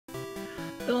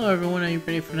Hello everyone, are you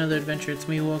ready for another adventure? It's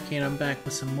me, Wookie, and I'm back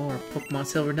with some more Pokemon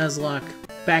Silver Nuzlock.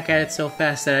 Back at it so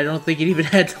fast that I don't think it even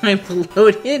had time to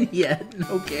load in yet.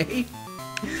 Okay.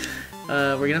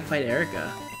 We're gonna fight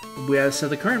Erica. So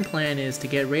the current plan is to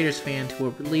get Raiders Fan to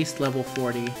at least level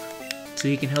 40, so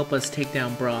he can help us take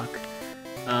down Brock.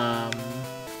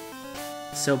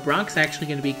 So Brock's actually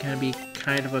gonna be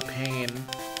kind of a pain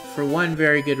for one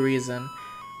very good reason.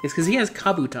 It's because he has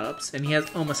Kabutops and he has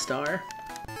Omastar.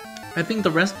 I think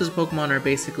the rest of his Pokemon are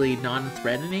basically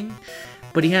non-threatening,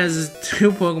 but he has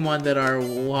two Pokemon that are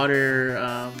water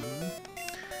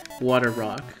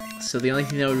rock. So the only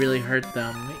thing that would really hurt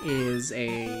them is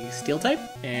a Steel type,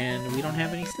 and we don't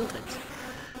have any Steel types.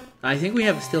 I think we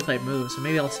have a Steel type move, so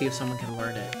maybe I'll see if someone can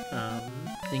learn it. I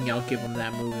think I'll give them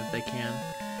that move if they can.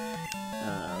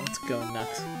 Let's go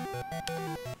nuts.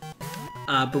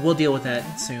 But we'll deal with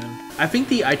that soon. I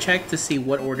think I checked to see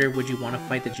what order would you want to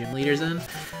fight the gym leaders in.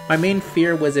 My main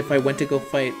fear was if I went to go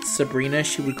fight Sabrina,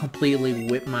 she would completely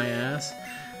whip my ass.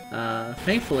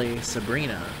 Thankfully,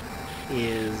 Sabrina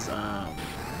is,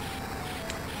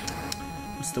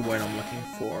 what's the word I'm looking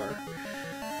for?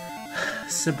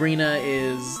 Sabrina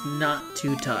is not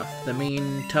too tough. The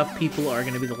main tough people are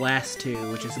going to be the last two,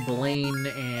 which is Blaine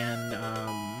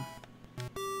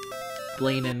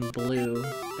and Blue,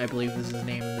 I believe is his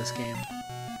name in this game.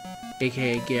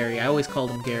 AKA Gary. I always called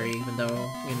him Gary, even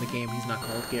though in the game he's not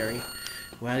called Gary.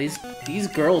 Wow, these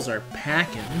girls are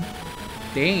packing.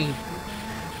 Dang.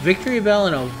 Victory Bell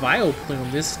and a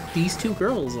Vileplume. These two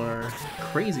girls are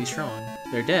crazy strong.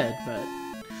 They're dead, but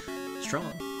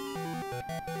strong.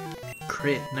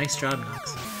 Crit. Nice job,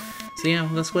 Nox. So yeah,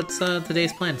 that's what's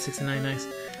today's plan. 69 nice.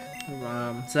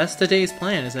 So that's today's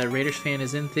plan, is that Raiders Fan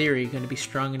is in theory going to be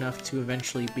strong enough to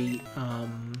eventually beat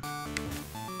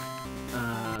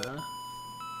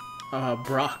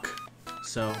Brock.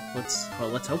 So let's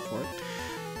hope for it.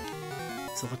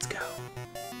 So let's go.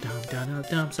 Dum dum dum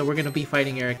dum. So we're going to be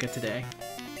fighting Erica today,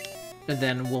 and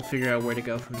then we'll figure out where to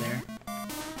go from there.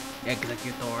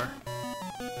 Executor.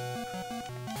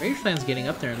 Raiders Fan's getting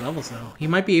up there in levels though. He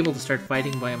might be able to start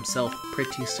fighting by himself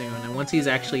pretty soon, and once he's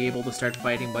actually able to start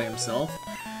fighting by himself,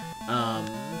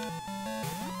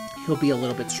 he'll be a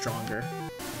little bit stronger.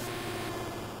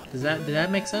 Did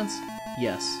that make sense?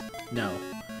 Yes. No.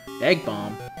 Egg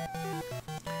Bomb.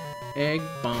 Egg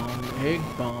Bomb. Egg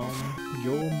Bomb.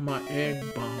 You're my Egg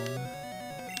Bomb.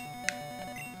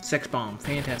 Sex Bomb.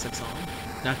 Fantastic song.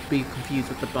 Not to be confused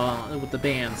with the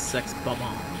band Sex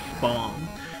Bomb.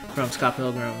 From Scott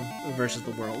Pilgrim vs.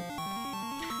 the World,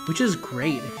 which is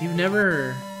great. If you've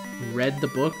never read the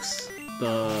books,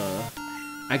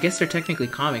 I guess they're technically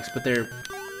comics, but they're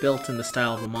built in the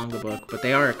style of a manga book, but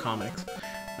they are comics.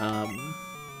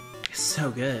 It's so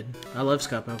good. I love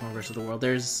Scott Pilgrim vs. the World.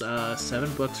 There's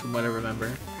 7 books from what I remember.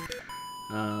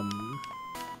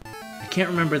 I can't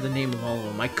remember the name of all of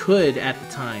them. I could at the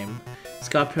time.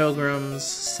 Scott Pilgrim's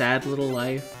Sad Little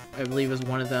Life, I believe, is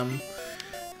one of them.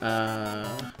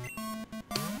 Damn.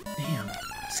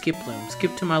 Skip Loom.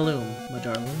 Skip to my loom, my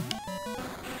darling.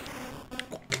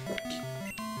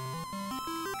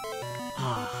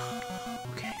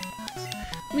 Okay.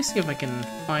 Let me see if I can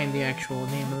find the actual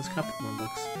name of those Pokemon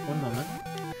books. One moment.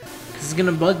 Because it's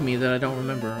gonna bug me that I don't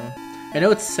remember. I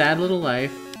know it's Sad Little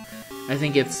Life. I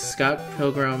think it's Scott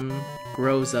Pilgrim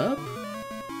Grows Up.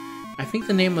 I think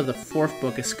the name of the 4th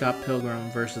book is Scott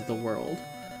Pilgrim vs. the World.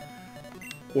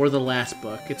 Or the last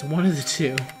book. It's one of the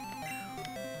two.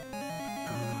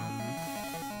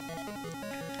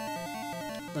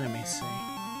 Let me see.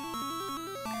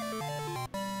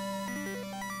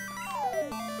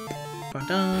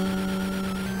 Ba-dum.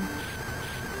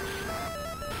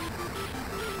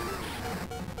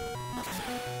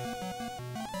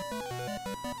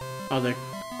 Oh, they're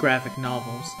graphic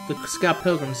novels. The Scott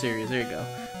Pilgrim series. There you go.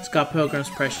 Scott Pilgrim's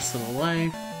Precious Little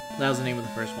Life. That was the name of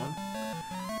the first one.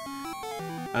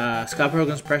 Scott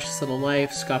Pilgrim's Precious Little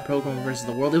Life, Scott Pilgrim vs.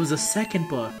 the World. It was the 2nd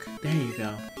book. There you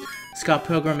go. Scott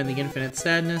Pilgrim and the Infinite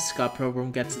Sadness, Scott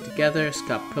Pilgrim Gets It Together,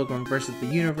 Scott Pilgrim vs. the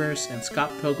Universe, and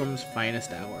Scott Pilgrim's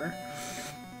Finest Hour.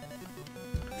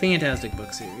 Fantastic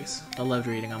book series. I loved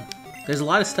reading them. There's a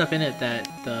lot of stuff in it that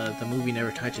the movie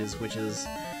never touches, which is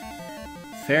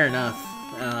fair enough.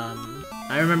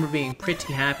 I remember being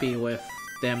pretty happy with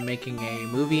them making a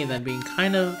movie and then being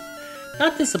kind of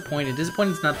not disappointed.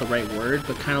 Disappointed is not the right word,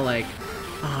 but kind of like,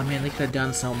 oh man, they could have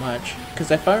done so much.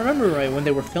 Because if I remember right, when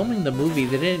they were filming the movie,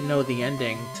 they didn't know the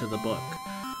ending to the book.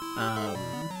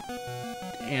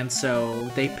 And so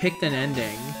they picked an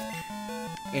ending,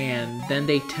 and then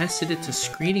they tested it to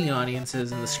screening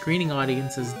audiences, and the screening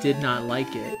audiences did not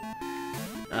like it.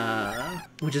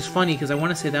 Which is funny, because I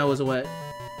want to say that was what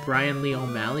Brian Lee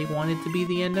O'Malley wanted to be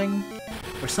the ending,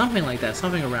 or something like that,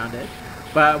 something around it.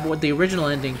 But what the original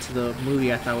ending to the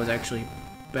movie I thought was actually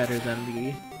better than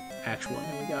the actual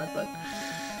ending we got, but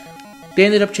they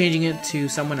ended up changing it to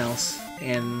someone else,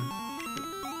 and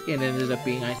it ended up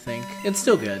being, I think, it's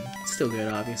still good. It's still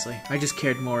good, obviously. I just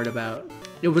cared more about,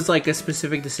 it was like a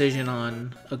specific decision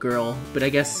on a girl, but I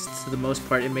guess to the most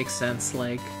part it makes sense,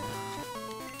 like,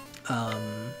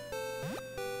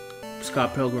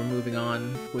 Scott Pilgrim moving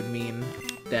on would mean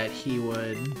that he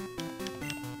would,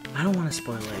 I don't want to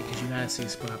spoil it, because you gotta see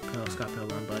Scott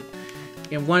Pilgrim, but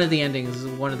in one of the endings,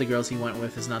 one of the girls he went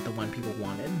with is not the one people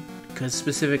wanted. Because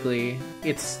specifically,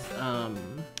 it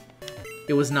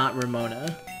was not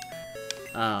Ramona.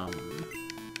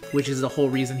 Which is the whole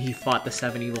reason he fought the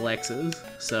 7 evil exes.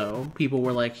 So, people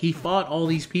were like, he fought all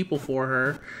these people for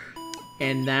her,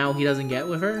 and now he doesn't get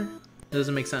with her? It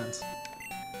doesn't make sense.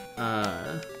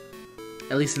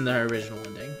 At least in the original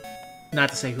ending. Not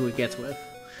to say who he gets with.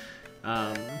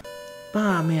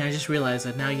 Ah, man, I just realized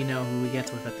that now you know who he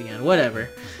gets with at the end. Whatever.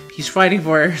 He's fighting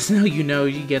for her, so you know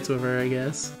he gets with her, I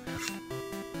guess.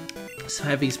 So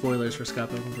heavy spoilers for Scott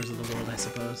Pilgrim vs. the World, I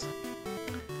suppose.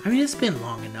 I mean, it's been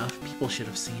long enough. People should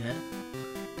have seen it.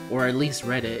 Or at least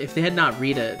read it. If they had not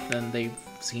read it, then they've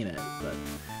seen it. But,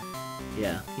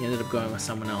 yeah, he ended up going with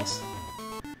someone else.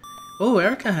 Oh,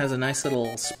 Erica has a nice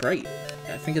little sprite.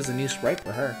 I think it's a new sprite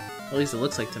for her. At least it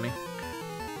looks like to me.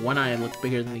 One eye looks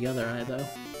bigger than the other eye, though.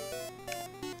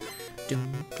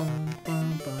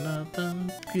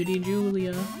 Beauty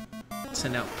Julia.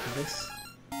 Send out Paris.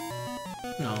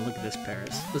 No, look at this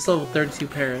Paris. This level 32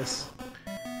 Paris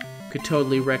could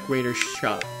totally wreck Raider's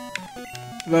shop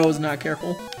if I was not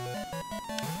careful.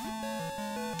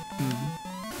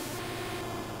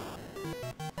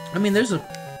 I mean, there's a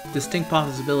distinct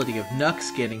possibility of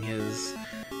Nux getting his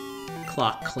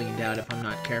clock cleaned out if I'm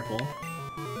not careful.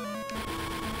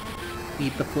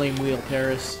 Eat the flame wheel,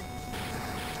 Paris.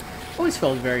 Always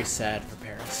felt very sad for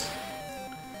Paris.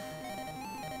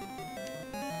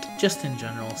 Just in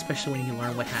general, especially when you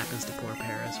learn what happens to poor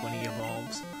Paris when he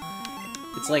evolves.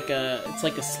 It's like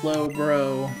a slow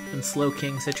bro and slow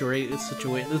king situation.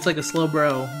 It's like a slow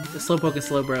bro, a slowpoke and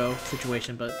slow bro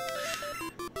situation, but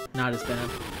not as bad.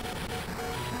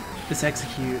 This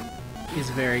execute is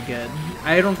very good.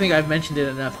 I don't think I've mentioned it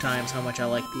enough times how much I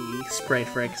like the sprite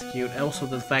for execute. Also,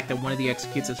 the fact that one of the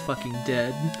executes is fucking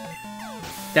dead.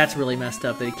 That's really messed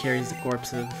up that he carries the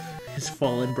corpse of his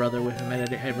fallen brother with him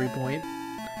at every point.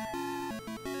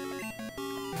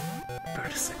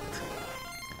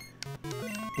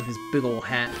 With his big old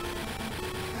hat.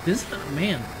 This,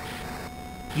 man,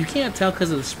 you can't tell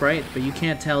because of the sprite, but you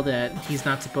can't tell that he's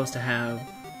not supposed to have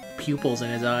pupils in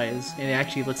his eyes. And it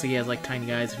actually looks like he has like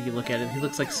tiny eyes if you look at it. He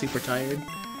looks like super tired.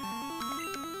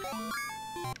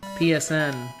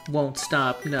 PSN won't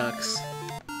stop Nux.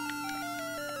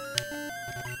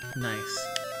 Nice.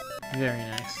 Very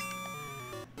nice.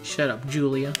 Shut up,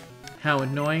 Julia. How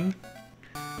annoying.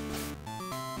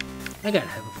 I gotta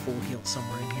have a full heal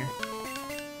somewhere in here.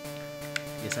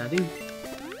 Yes, I do.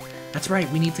 That's right,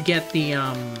 we need to get the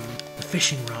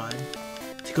fishing rod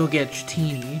to go get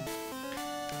Teeny.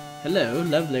 Hello,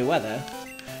 lovely weather.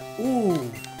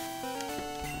 Ooh.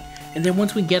 And then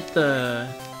once we get the...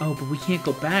 Oh, but we can't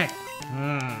go back.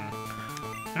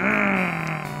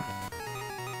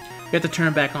 We have to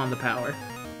turn back on the power.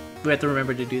 We have to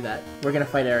remember to do that. We're gonna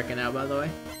fight Erica now, by the way.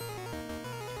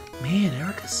 Man,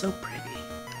 Erica's so pretty.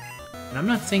 And I'm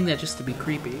not saying that just to be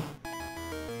creepy.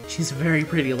 She's a very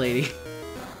pretty lady.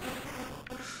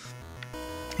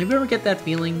 Have you ever get that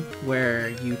feeling where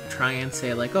you try and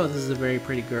say like, oh, this is a very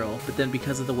pretty girl, but then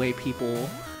because of the way people,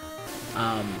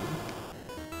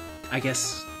 I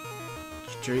guess,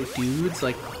 dudes,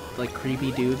 like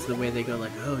creepy dudes, the way they go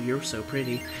like, oh, you're so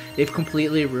pretty, they've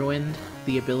completely ruined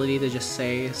the ability to just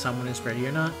say someone is pretty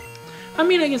or not. I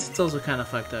mean, I guess it's also kind of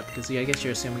fucked up, because I guess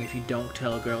you're assuming if you don't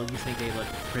tell a girl you think they look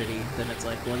pretty, then it's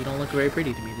like, well, you don't look very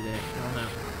pretty to me today. I don't know.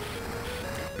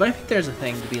 But I think there's a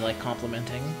thing to be, like,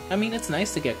 complimenting. I mean, it's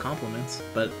nice to get compliments,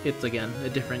 but it's, again, a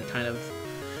different kind of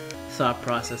thought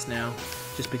process now,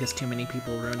 just because too many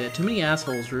people ruined it. Too many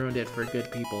assholes ruined it for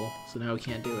good people, so now we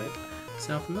can't do it.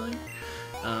 Sound familiar?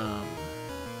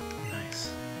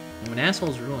 Nice. And when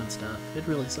assholes ruin stuff, it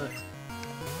really sucks.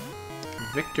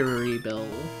 Victory Bell.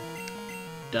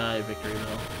 Die, Victory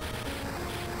Bell.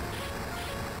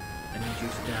 I need you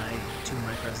to die to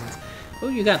my presence. Oh,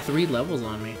 you got 3 levels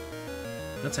on me.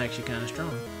 That's actually kind of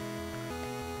strong.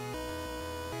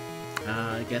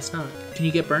 I guess not. Can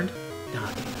you get burned? Nah.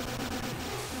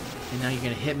 And now you're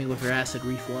gonna hit me with your acid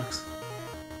reflux.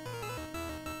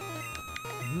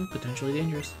 Potentially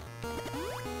dangerous.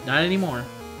 Not anymore.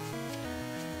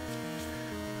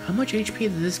 How much HP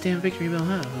does this damn Victory Bell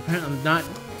have? Apparently I'm not...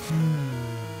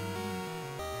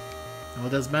 Well,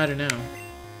 it doesn't matter now.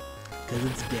 Because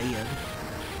it's dead.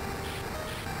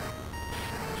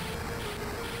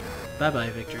 Bye-bye,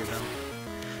 Victory Bell.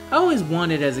 I always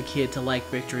wanted as a kid to like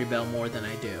Victory Bell more than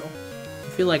I do. I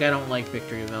feel like I don't like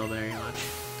Victory Bell very much.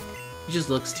 It just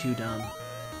looks too dumb.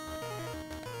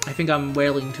 I think I'm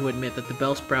willing to admit that the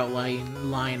Bellsprout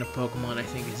line of Pokemon I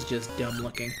think is just dumb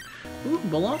looking. Ooh,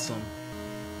 Blossom.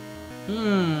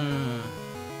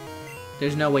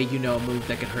 There's no way you know a move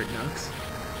that can hurt Nux.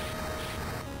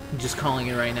 I'm just calling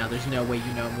it right now, there's no way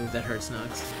you know a move that hurts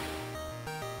Nux.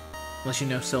 Unless you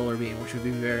know Solar Beam, which would be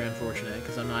very unfortunate,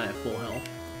 because I'm not at full health.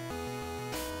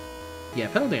 Yeah,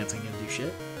 Pedal Dancing can do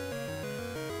shit.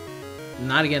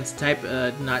 Not against type,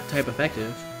 not type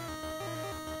effective.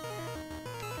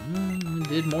 It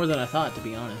did more than I thought, to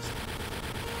be honest.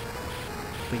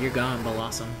 But you're gone,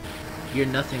 Blossom. You're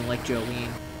nothing like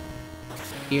Jolene.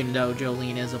 Even though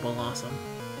Jolene is a Blossom.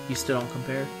 You still don't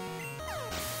compare?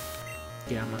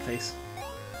 Get out of my face.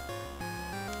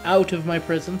 Out of my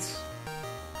presence.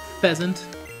 Pheasant.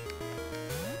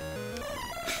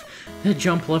 The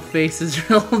Jumpluff face is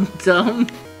real dumb.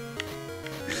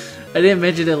 I didn't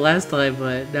mention it last time,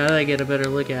 but now that I get a better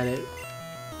look at it,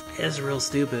 it's real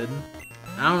stupid.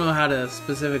 I don't know how to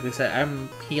specifically say it. I'm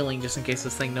healing just in case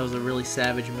this thing knows a really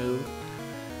savage move.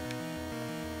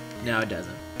 No, it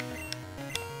doesn't.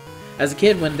 As a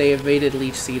kid, when they evaded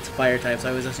Leech Seed's fire types, I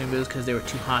always assumed it was because they were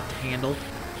too hot to handle,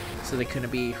 so they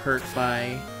couldn't be hurt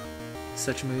by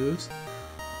such moves.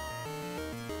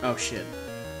 Oh shit.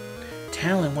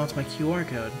 Talon wants my QR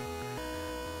code.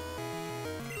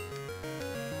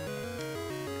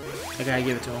 I gotta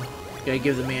give it to him. Gotta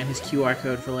give the man his QR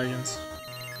code for Legends.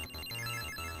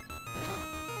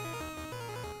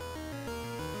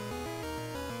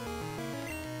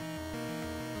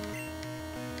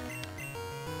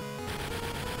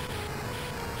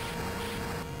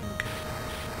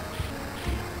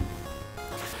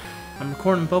 I'm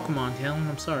recording Pokemon, Talon,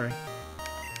 I'm sorry.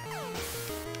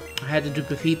 I had to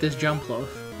defeat this Jumpluff.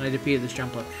 I defeated this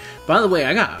Jumpluff. By the way,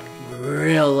 I got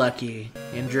real lucky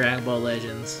in Dragon Ball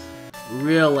Legends.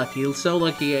 Real lucky. So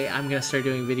lucky I'm gonna start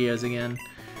doing videos again.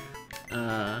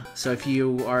 So if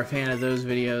you are a fan of those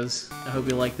videos, I hope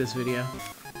you like this video.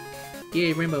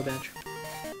 Yay, Rainbow Badge.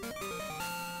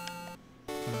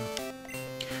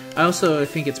 I also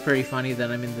think it's pretty funny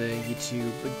that I'm in the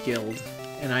YouTube guild.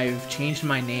 And I've changed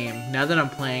my name. Now that I'm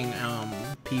playing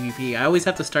PvP, I always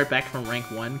have to start back from rank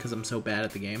 1 because I'm so bad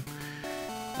at the game.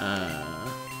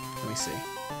 Let me see.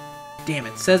 Damn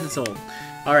it, says it's old.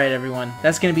 Alright everyone,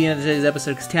 that's going to be the end of today's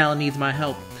episode because Talon needs my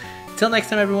help. Until next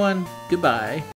time everyone, goodbye.